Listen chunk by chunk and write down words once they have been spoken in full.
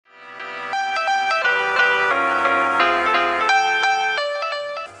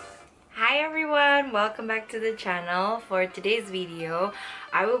everyone, welcome back to the channel. For today's video,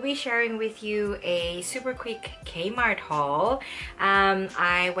 I will be sharing with you a super quick Kmart haul.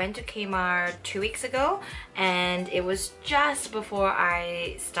 I went to Kmart 2 weeks ago and it was just before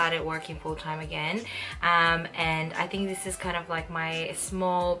I started working full-time again. And I think this is kind of like my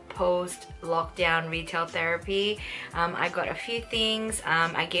small post-lockdown retail therapy. I got a few things.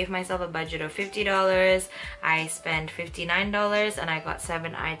 I gave myself a budget of $50. I spent $59 and I got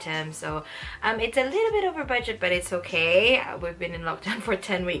 7 items. So it's a little bit over budget, but it's okay. We've been in lockdown for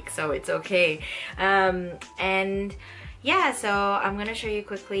 10 weeks, so it's okay. And yeah, so I'm gonna show you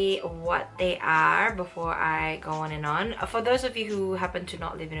quickly what they are before I go on and on. For those of you who happen to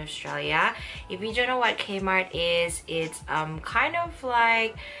not live in Australia, if you don't know what Kmart is, it's kind of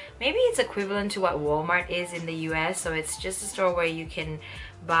like, maybe it's equivalent to what Walmart is in the US. So it's just a store where you can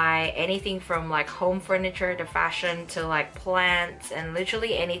buy anything from like home furniture to fashion to like plants and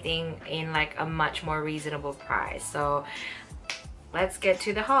literally anything in like a much more reasonable price. So let's get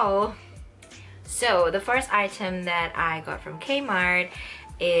to the haul. So the first item that I got from Kmart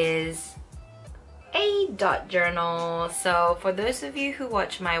is a dot journal. So for those of you who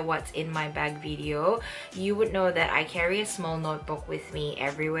watch my what's in my bag video, you would know that I carry a small notebook with me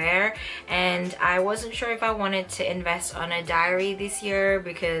everywhere, and I wasn't sure if I wanted to invest on a diary this year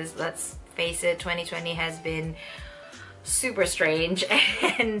because let's face it, 2020 has been super strange.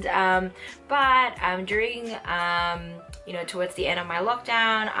 And during you know, towards the end of my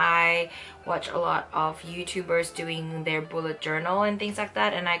lockdown, I watch a lot of YouTubers doing their bullet journal and things like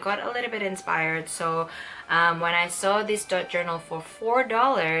that, and I got a little bit inspired. So when I saw this dot journal for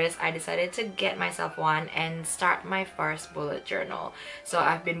 $4, I decided to get myself one and start my first bullet journal. So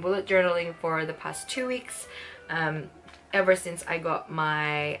I've been bullet journaling for the past 2 weeks, ever since I got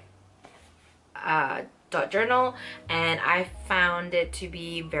my dot journal, and I found it to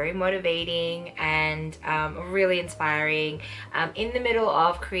be very motivating and really inspiring. In the middle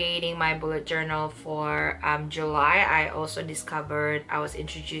of creating my bullet journal for July, I also discovered, I was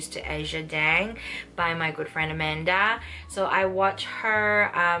introduced to Asia Dang by my good friend Amanda. So I watched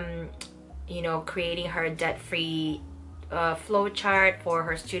her you know, creating her debt-free flow chart for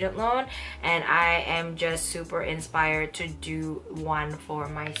her student loan, and I am just super inspired to do one for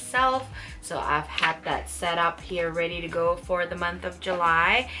myself. So I've had that set up here ready to go for the month of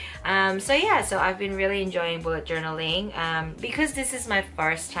July. So yeah, so I've been really enjoying bullet journaling because this is my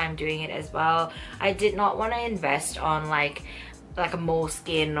first time doing it as well. I did not want to invest on like a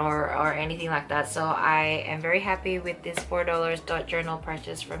moleskin or anything like that, so I am very happy with this $4 dot journal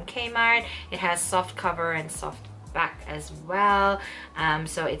purchase from Kmart. It has soft cover and soft back as well,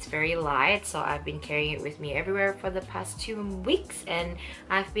 so it's very light. So I've been carrying it with me everywhere for the past 2 weeks, and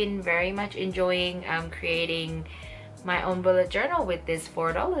I've been very much enjoying creating my own bullet journal with this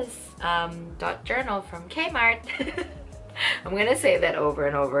 $4 dot journal from Kmart. I'm gonna say that over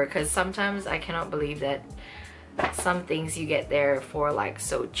and over because sometimes I cannot believe that some things you get there for like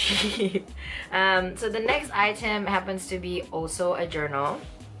so cheap. So the next item happens to be also a journal.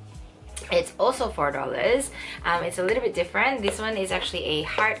 It's also $4. It's a little bit different. This one is actually a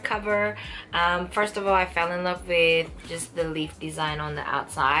hardcover. First of all, I fell in love with just the leaf design on the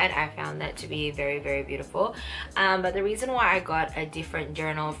outside. I found that to be very, very beautiful. But the reason why I got a different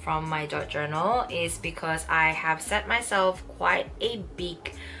journal from my dot journal is because I have set myself quite a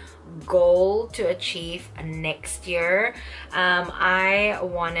big goal to achieve next year. I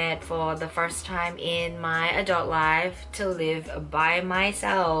wanted for the first time in my adult life to live by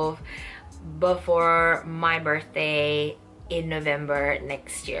myself before my birthday in November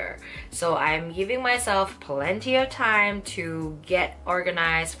next year. So I'm giving myself plenty of time to get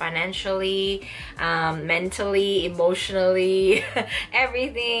organized financially, mentally, emotionally,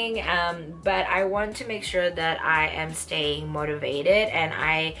 everything, but I want to make sure that I am staying motivated and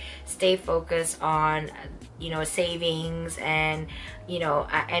I stay focused on, you know, savings and, you know,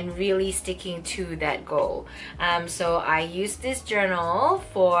 and really sticking to that goal. So I use this journal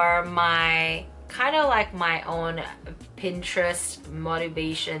for my kind of like my own Pinterest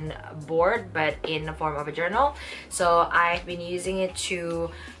motivation board, but in the form of a journal. So I've been using it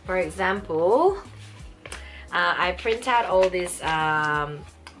to, for example, I print out all this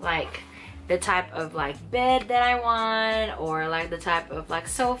like the type of like bed that I want, or like the type of like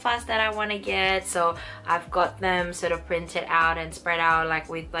sofas that I want to get. So I've got them sort of printed out and spread out like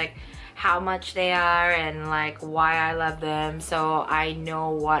with like how much they are and like why I love them, so I know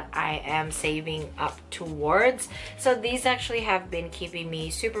what I am saving up towards. So these actually have been keeping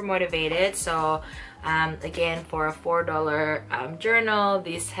me super motivated. So again, for a $4 journal,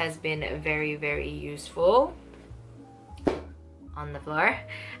 this has been very, very useful. on the floor.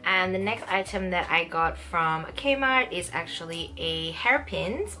 And the next item that I got from Kmart is actually a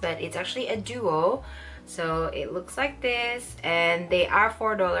hairpins, but it's actually a duo. So it looks like this, and they are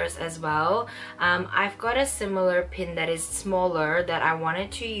 $4 as well. I've got a similar pin that is smaller that I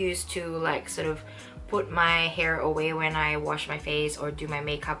wanted to use to like sort of put my hair away when I wash my face or do my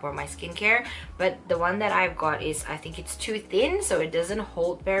makeup or my skincare, but the one that I've got is, I think it's too thin, so it doesn't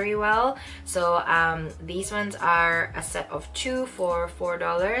hold very well. So these ones are a set of 2 for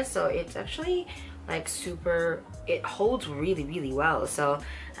 $4, so it's actually like super, it holds really well. So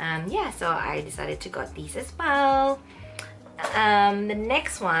yeah, so I decided to got these as well. The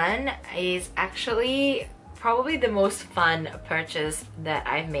next one is actually probably the most fun purchase that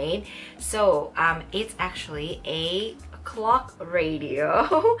I've made. So it's actually a clock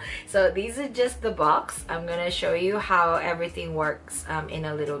radio. So these are just the box. I'm gonna show you how everything works in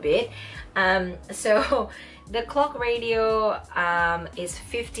a little bit. So the clock radio is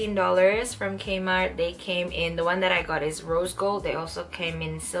 $15 from Kmart. They came in, the one that I got is rose gold. They also came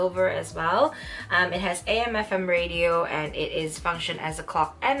in silver as well. It has AM FM radio, and it is function as a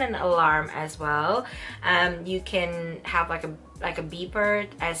clock and an alarm as well. You can have like a beeper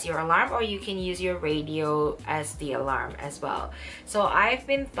as your alarm, or you can use your radio as the alarm as well. So I've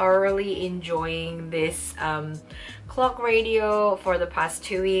been thoroughly enjoying this clock radio for the past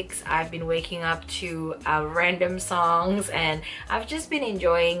 2 weeks. I've been waking up to random songs, and I've just been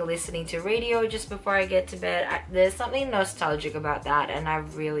enjoying listening to radio just before I get to bed. There's something nostalgic about that, and I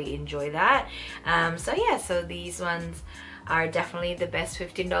really enjoy that. So yeah, so these ones are definitely the best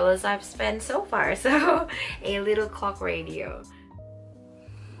 $15 I've spent so far. So a little clock radio.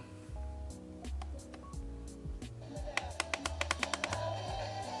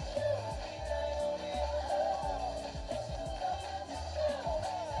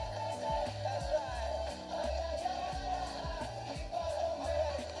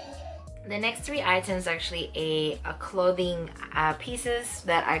 The next 3 items actually a clothing pieces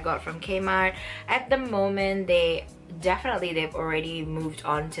that I got from Kmart. At the moment, they've already moved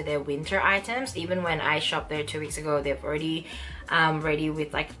on to their winter items. Even when I shopped there 2 weeks ago, they've already ready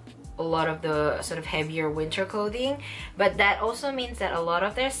with like a lot of the sort of heavier winter clothing, but that also means that a lot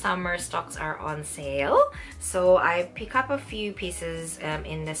of their summer stocks are on sale. So I pick up a few pieces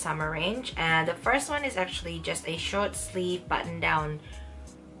in the summer range, and the first one is actually just a short sleeve button down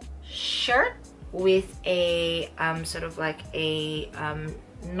shirt with a sort of like a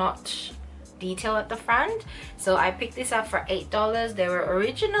notch detail at the front. So I picked this up for $8. They were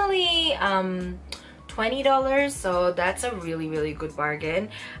originally $20, so that's a really good bargain.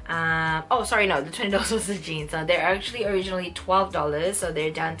 Oh sorry, no, the $20 was the jeans. They're actually originally $12, so they're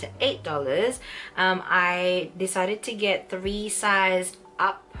down to $8. I decided to get 3 sizes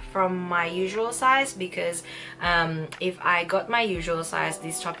up from my usual size, because if I got my usual size,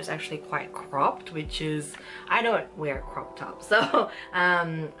 this top is actually quite cropped, which is, I don't wear crop tops, so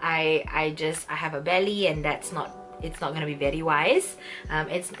I have a belly, and that's not, it's not going to be very wise.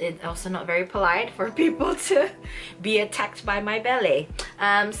 It's also not very polite for people to be attacked by my belly.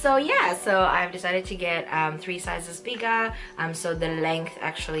 So yeah, so I've decided to get 3 sizes bigger, so the length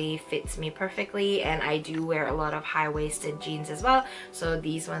actually fits me perfectly, and I do wear a lot of high-waisted jeans as well, so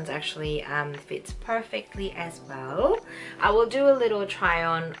these ones actually fits perfectly as well. I will do a little try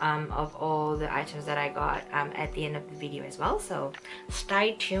on of all the items that I got at the end of the video as well, so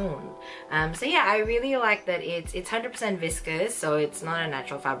stay tuned. So yeah, I really like that it's 100% viscose, so it's not a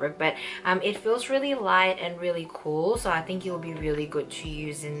natural fabric, but it feels really light and really cool, so I think it'll be really good to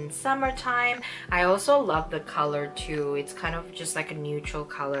use in summertime. I also love the color too. It's kind of just like a neutral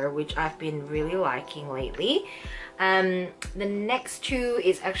color, which I've been really liking lately. The next 2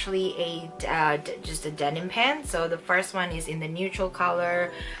 is actually just a denim pant. So the first one is in the neutral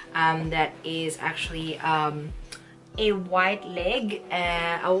color, that is actually a white leg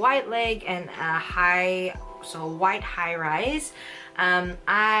and a high, so white high rise.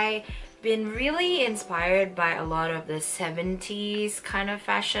 I've been really inspired by a lot of the 70s kind of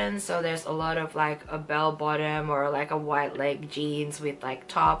fashion, so there's a lot of like a bell bottom or like a white leg jeans with like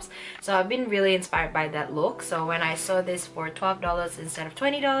tops, so I've been really inspired by that look. So when I saw this for $12 instead of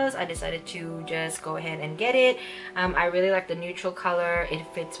 $20, I decided to just go ahead and get it. I really like the neutral color. It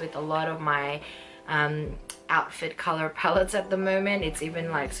fits with a lot of my outfit color palettes at the moment. It's even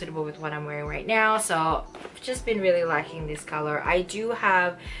like suitable with what I'm wearing right now, so I've just been really liking this color. I do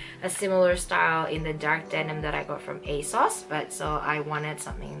have a similar style in the dark denim that I got from ASOS, but so I wanted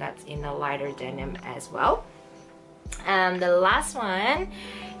something that's in a lighter denim as well. The last one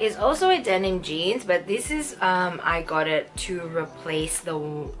is also a denim jeans, but this is I got it to replace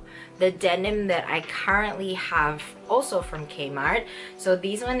the denim that I currently have also from Kmart. So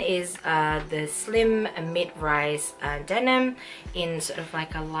this one is the slim mid-rise denim in sort of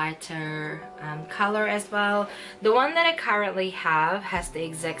like a lighter color as well. The one that I currently have has the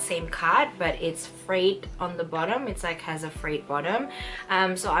exact same cut, but it's frayed on the bottom. It's like has a frayed bottom.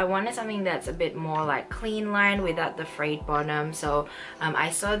 So I wanted something that's a bit more like clean line without the frayed bottom. So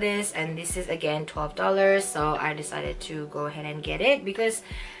I saw this, and this is again $12, so I decided to go ahead and get it because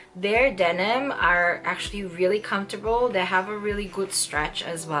their denim are actually really comfortable. They have a really good stretch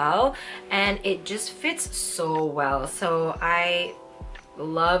as well, and it just fits so well. So I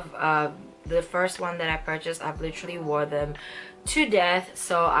love the first one that I purchased. I've literally wore them to death,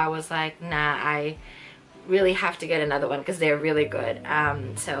 so I was like, nah, I really have to get another one because they're really good.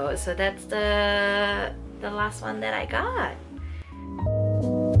 So that's the last one that I got.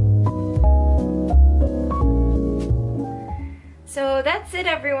 So that's it,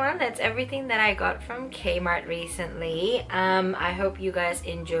 everyone. That's everything that I got from Kmart recently. I hope you guys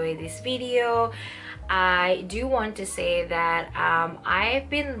enjoy this video. I do want to say that I've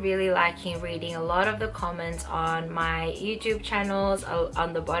been really liking reading a lot of the comments on my YouTube channels,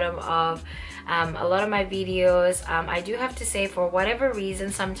 on the bottom of a lot of my videos. I do have to say, for whatever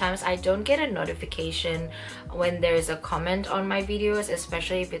reason, sometimes I don't get a notification when there's a comment on my videos,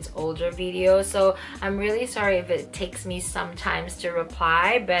 especially if it's older videos. So I'm really sorry if it takes me some times to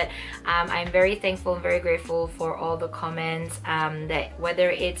reply, but I'm very thankful and very grateful for all the comments, that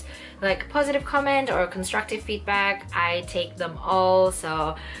whether it's like positive comment or constructive feedback, I take them all.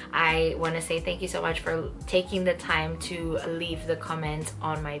 So I want to say thank you so much for taking the time to leave the comments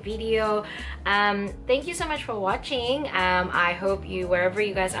on my video. Thank you so much for watching. I hope you, wherever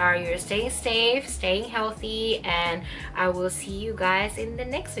you guys are, you're staying safe, staying healthy, and I will see you guys in the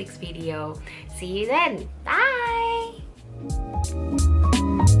next week's video. See you then. Bye.